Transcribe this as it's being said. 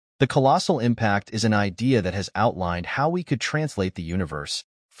The colossal impact is an idea that has outlined how we could translate the universe,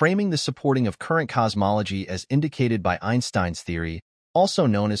 framing the supporting of current cosmology as indicated by Einstein's theory, also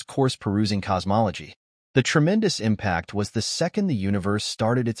known as coarse-perusing cosmology. The tremendous impact was the second the universe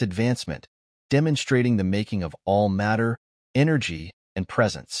started its advancement, demonstrating the making of all matter, energy, and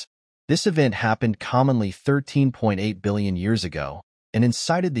presence. This event happened commonly 13.8 billion years ago and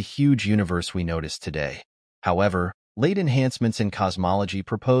incited the huge universe we notice today. However, late enhancements in cosmology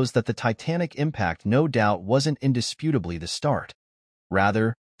propose that the titanic impact no doubt wasn't indisputably the start.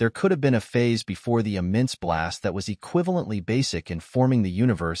 Rather, there could have been a phase before the immense blast that was equivalently basic in forming the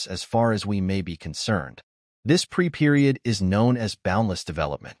universe as far as we may be concerned. This pre-period is known as boundless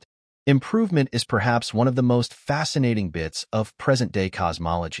development. Improvement is perhaps one of the most fascinating bits of present-day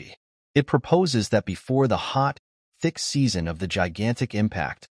cosmology. It proposes that before the hot, thick season of the gigantic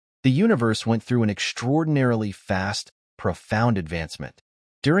impact, the universe went through an extraordinarily fast, profound advancement.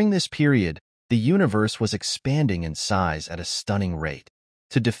 During this period, the universe was expanding in size at a stunning rate.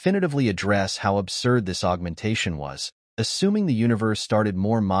 To definitively address how absurd this augmentation was, assuming the universe started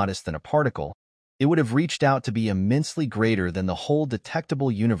more modest than a particle, it would have reached out to be immensely greater than the whole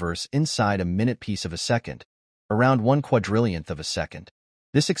detectable universe inside a minute piece of a second, around 1/400,000th of a second.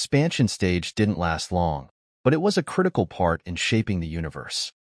 This expansion stage didn't last long, but it was a critical part in shaping the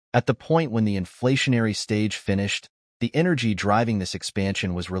universe. At the point when the inflationary stage finished, the energy driving this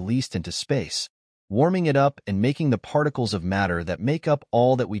expansion was released into space, warming it up and making the particles of matter that make up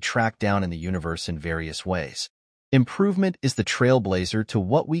all that we track down in the universe in various ways. Improvement is the trailblazer to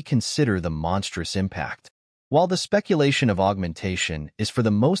what we consider the monstrous impact. While the speculation of augmentation is for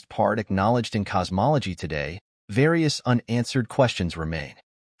the most part acknowledged in cosmology today, various unanswered questions remain.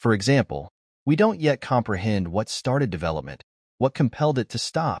 For example, we don't yet comprehend what started development, what compelled it to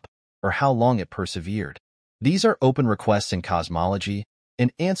stop, or how long it persevered. These are open requests in cosmology,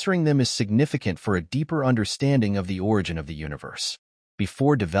 and answering them is significant for a deeper understanding of the origin of the universe.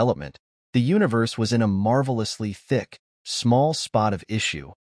 Before development, the universe was in a marvelously thick, small spot of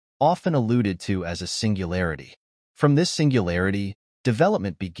issue, often alluded to as a singularity. From this singularity,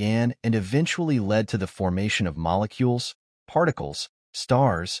 development began and eventually led to the formation of molecules, particles,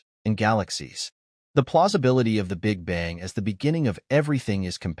 stars, and galaxies. The plausibility of the Big Bang as the beginning of everything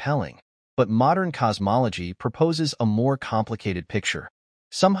is compelling, but modern cosmology proposes a more complicated picture.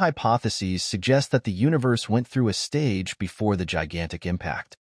 Some hypotheses suggest that the universe went through a stage before the gigantic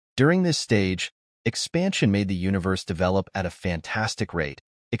impact. During this stage, expansion made the universe develop at a fantastic rate,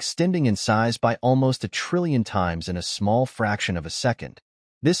 extending in size by almost 1 trillion times in a small fraction of a second.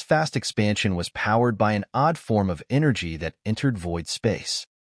 This fast expansion was powered by an odd form of energy that entered void space.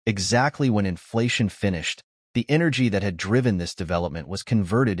 Exactly when inflation finished, the energy that had driven this development was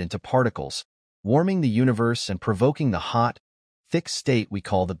converted into particles, warming the universe and provoking the hot, thick state we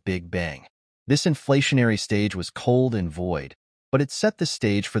call the Big Bang. This inflationary stage was cold and void, but it set the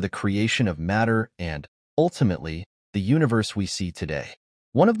stage for the creation of matter and, ultimately, the universe we see today.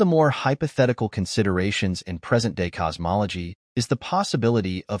 One of the more hypothetical considerations in present-day cosmology is the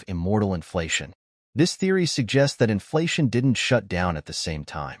possibility of immortal inflation. This theory suggests that inflation didn't shut down at the same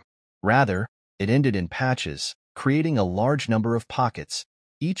time. Rather, it ended in patches, creating a large number of pockets,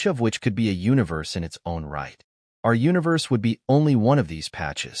 each of which could be a universe in its own right. Our universe would be only one of these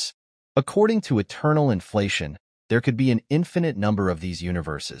patches. According to eternal inflation, there could be an infinite number of these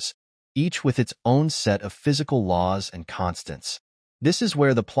universes, each with its own set of physical laws and constants. This is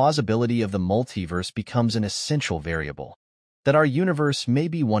where the plausibility of the multiverse becomes an essential variable, that our universe may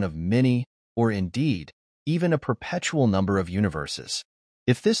be one of many, or indeed, even a perpetual number of universes.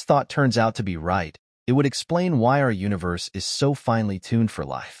 If this thought turns out to be right, it would explain why our universe is so finely tuned for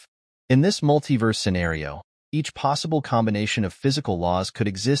life. In this multiverse scenario, each possible combination of physical laws could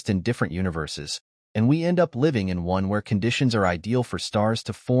exist in different universes, and we end up living in one where conditions are ideal for stars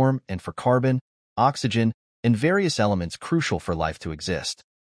to form and for carbon, oxygen, and various elements crucial for life to exist.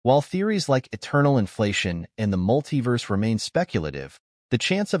 While theories like eternal inflation and the multiverse remain speculative, the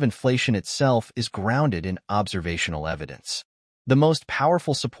chance of inflation itself is grounded in observational evidence. The most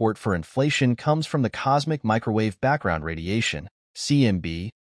powerful support for inflation comes from the cosmic microwave background radiation,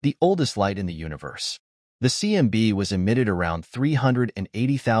 CMB, the oldest light in the universe. The CMB was emitted around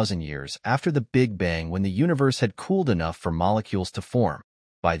 380,000 years after the Big Bang when the universe had cooled enough for molecules to form.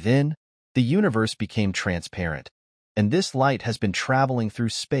 By then, the universe became transparent, and this light has been traveling through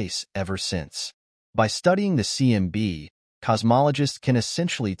space ever since. By studying the CMB, cosmologists can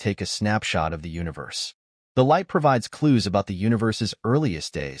essentially take a snapshot of the universe. The light provides clues about the universe's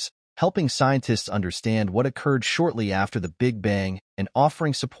earliest days, helping scientists understand what occurred shortly after the Big Bang and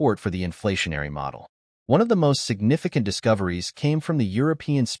offering support for the inflationary model. One of the most significant discoveries came from the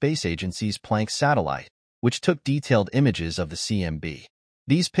European Space Agency's Planck satellite, which took detailed images of the CMB.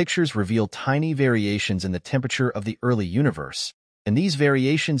 These pictures reveal tiny variations in the temperature of the early universe, and these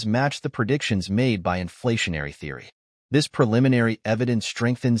variations match the predictions made by inflationary theory. This preliminary evidence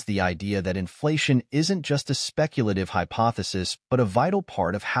strengthens the idea that inflation isn't just a speculative hypothesis, but a vital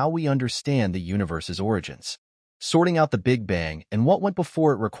part of how we understand the universe's origins. Sorting out the Big Bang and what went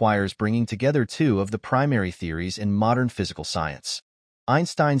before it requires bringing together two of the primary theories in modern physical science: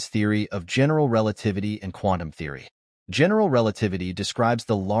 Einstein's theory of general relativity and quantum theory. General relativity describes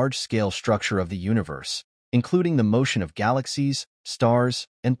the large-scale structure of the universe, including the motion of galaxies, stars,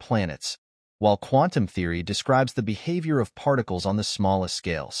 and planets, while quantum theory describes the behavior of particles on the smallest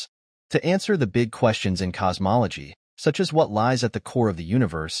scales. To answer the big questions in cosmology, such as what lies at the core of the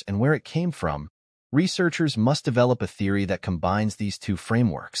universe and where it came from, researchers must develop a theory that combines these two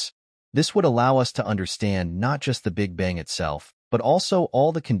frameworks. This would allow us to understand not just the Big Bang itself, but also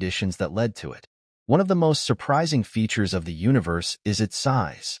all the conditions that led to it. One of the most surprising features of the universe is its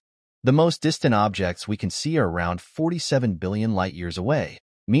size. The most distant objects we can see are around 47 billion light-years away,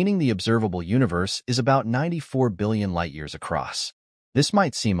 meaning the observable universe is about 94 billion light-years across. This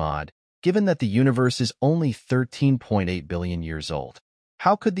might seem odd, given that the universe is only 13.8 billion years old.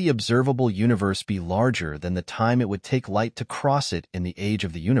 How could the observable universe be larger than the time it would take light to cross it in the age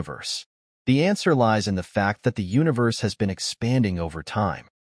of the universe? The answer lies in the fact that the universe has been expanding over time.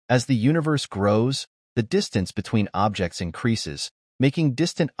 As the universe grows, the distance between objects increases, making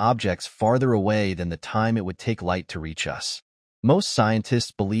distant objects farther away than the time it would take light to reach us. Most scientists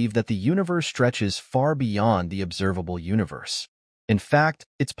believe that the universe stretches far beyond the observable universe. In fact,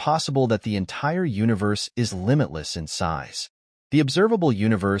 it's possible that the entire universe is limitless in size. The observable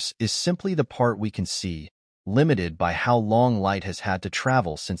universe is simply the part we can see, limited by how long light has had to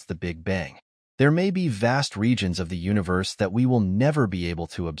travel since the Big Bang. There may be vast regions of the universe that we will never be able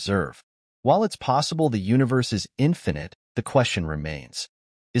to observe. While it's possible the universe is infinite, the question remains: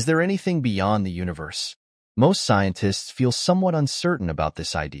 is there anything beyond the universe? Most scientists feel somewhat uncertain about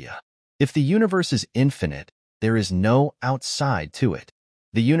this idea. If the universe is infinite, there is no outside to it.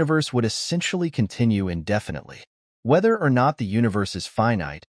 The universe would essentially continue indefinitely. Whether or not the universe is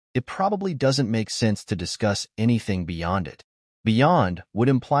finite, it probably doesn't make sense to discuss anything beyond it. Beyond would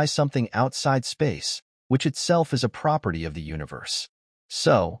imply something outside space, which itself is a property of the universe.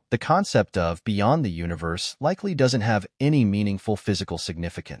 So, the concept of beyond the universe likely doesn't have any meaningful physical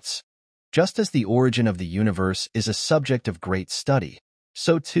significance. Just as the origin of the universe is a subject of great study,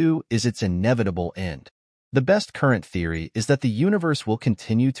 so too is its inevitable end. The best current theory is that the universe will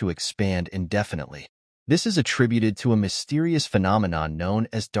continue to expand indefinitely. This is attributed to a mysterious phenomenon known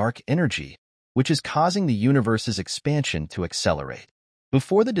as dark energy, which is causing the universe's expansion to accelerate.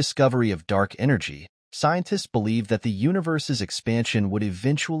 Before the discovery of dark energy, scientists believed that the universe's expansion would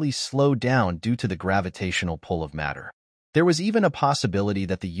eventually slow down due to the gravitational pull of matter. There was even a possibility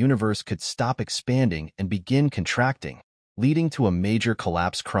that the universe could stop expanding and begin contracting, leading to a major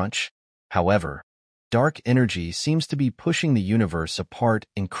collapse crunch. However, dark energy seems to be pushing the universe apart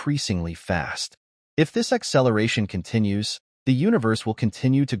increasingly fast. If this acceleration continues, the universe will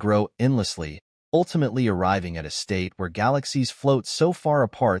continue to grow endlessly, ultimately arriving at a state where galaxies float so far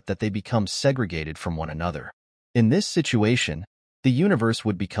apart that they become segregated from one another. In this situation, the universe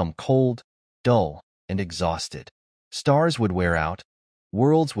would become cold, dull, and exhausted. Stars would wear out,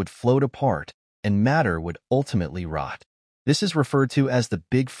 worlds would float apart, and matter would ultimately rot. This is referred to as the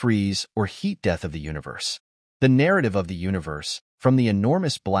Big Freeze or heat death of the universe. The narrative of the universe, from the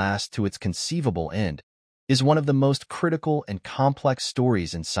enormous blast to its conceivable end, is one of the most critical and complex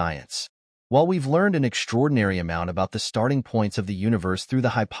stories in science. While we've learned an extraordinary amount about the starting points of the universe through the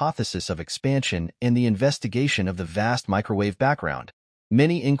hypothesis of expansion and the investigation of the vast microwave background,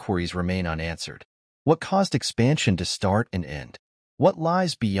 many inquiries remain unanswered. What caused expansion to start and end? What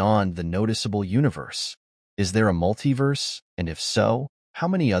lies beyond the noticeable universe? Is there a multiverse? And if so, how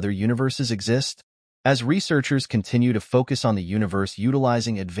many other universes exist? As researchers continue to focus on the universe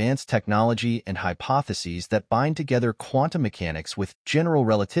utilizing advanced technology and hypotheses that bind together quantum mechanics with general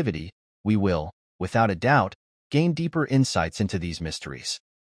relativity, we will, without a doubt, gain deeper insights into these mysteries.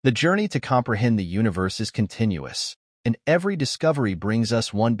 The journey to comprehend the universe is continuous, and every discovery brings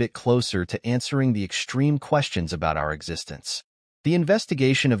us one bit closer to answering the extreme questions about our existence. The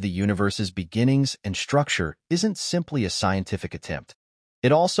investigation of the universe's beginnings and structure isn't simply a scientific attempt.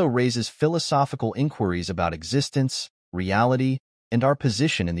 It also raises philosophical inquiries about existence, reality, and our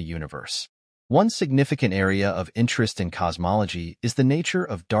position in the universe. One significant area of interest in cosmology is the nature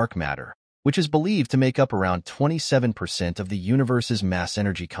of dark matter, which is believed to make up around 27% of the universe's mass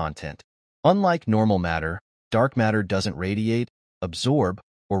energy content. Unlike normal matter, dark matter doesn't radiate, absorb,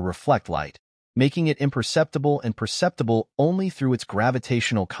 or reflect light, making it imperceptible and perceptible only through its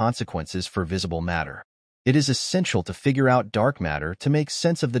gravitational consequences for visible matter. It is essential to figure out dark matter to make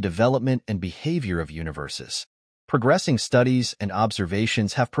sense of the development and behavior of universes. Progressing studies and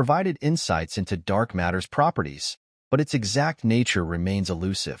observations have provided insights into dark matter's properties, but its exact nature remains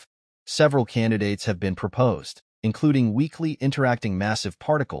elusive. Several candidates have been proposed, including weakly interacting massive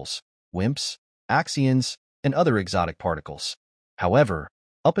particles, WIMPs, axions, and other exotic particles. However,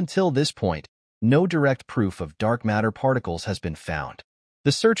 up until this point, no direct proof of dark matter particles has been found.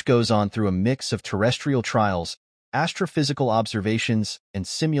 The search goes on through a mix of terrestrial trials, astrophysical observations, and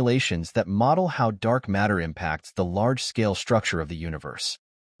simulations that model how dark matter impacts the large-scale structure of the universe.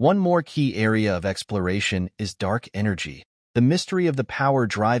 One more key area of exploration is dark energy, the mystery of the power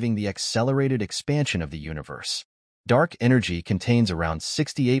driving the accelerated expansion of the universe. Dark energy contains around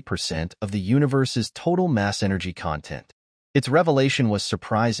 68% of the universe's total mass energy content. Its revelation was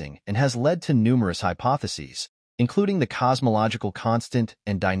surprising and has led to numerous hypotheses, including the cosmological constant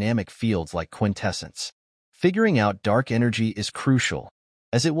and dynamic fields like quintessence. Figuring out dark energy is crucial,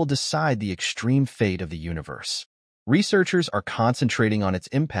 as it will decide the extreme fate of the universe. Researchers are concentrating on its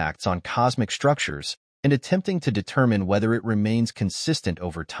impacts on cosmic structures and attempting to determine whether it remains consistent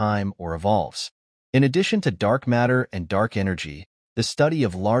over time or evolves. In addition to dark matter and dark energy, the study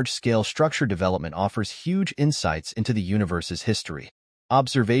of large-scale structure development offers huge insights into the universe's history.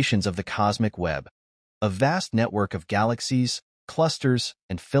 Observations of the cosmic web, a vast network of galaxies, clusters,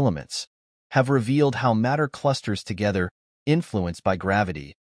 and filaments, have revealed how matter clusters together, influenced by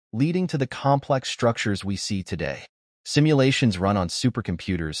gravity, leading to the complex structures we see today. Simulations run on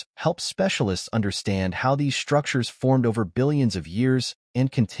supercomputers help specialists understand how these structures formed over billions of years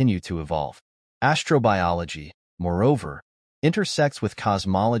and continue to evolve. Astrobiology, moreover, intersects with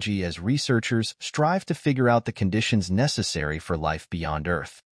cosmology as researchers strive to figure out the conditions necessary for life beyond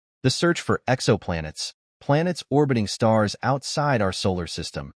Earth. The search for exoplanets, planets orbiting stars outside our solar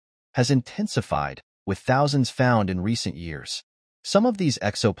system, has intensified, with thousands found in recent years. Some of these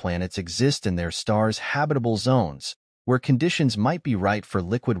exoplanets exist in their stars' habitable zones, where conditions might be right for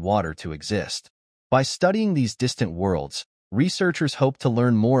liquid water to exist. By studying these distant worlds, researchers hope to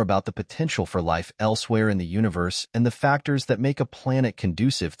learn more about the potential for life elsewhere in the universe and the factors that make a planet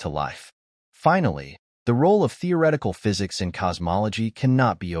conducive to life. Finally, the role of theoretical physics in cosmology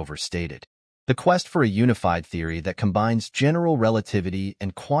cannot be overstated. The quest for a unified theory that combines general relativity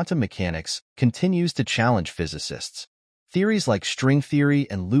and quantum mechanics continues to challenge physicists. Theories like string theory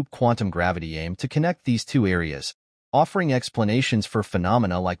and loop quantum gravity aim to connect these two areas, offering explanations for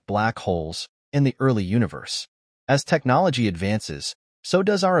phenomena like black holes and the early universe. As technology advances, so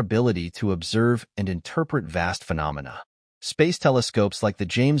does our ability to observe and interpret vast phenomena. Space telescopes like the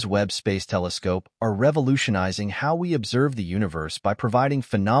James Webb Space Telescope are revolutionizing how we observe the universe by providing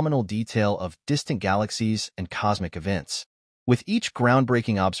phenomenal detail of distant galaxies and cosmic events. With each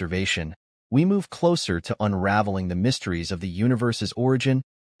groundbreaking observation, we move closer to unraveling the mysteries of the universe's origin,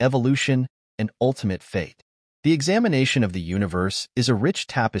 evolution, and ultimate fate. The examination of the universe is a rich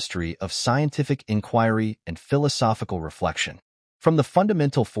tapestry of scientific inquiry and philosophical reflection. From the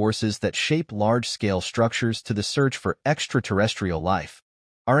fundamental forces that shape large-scale structures to the search for extraterrestrial life,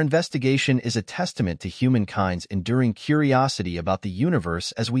 our investigation is a testament to humankind's enduring curiosity about the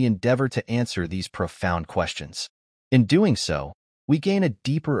universe as we endeavor to answer these profound questions. In doing so, we gain a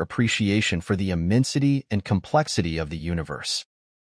deeper appreciation for the immensity and complexity of the universe.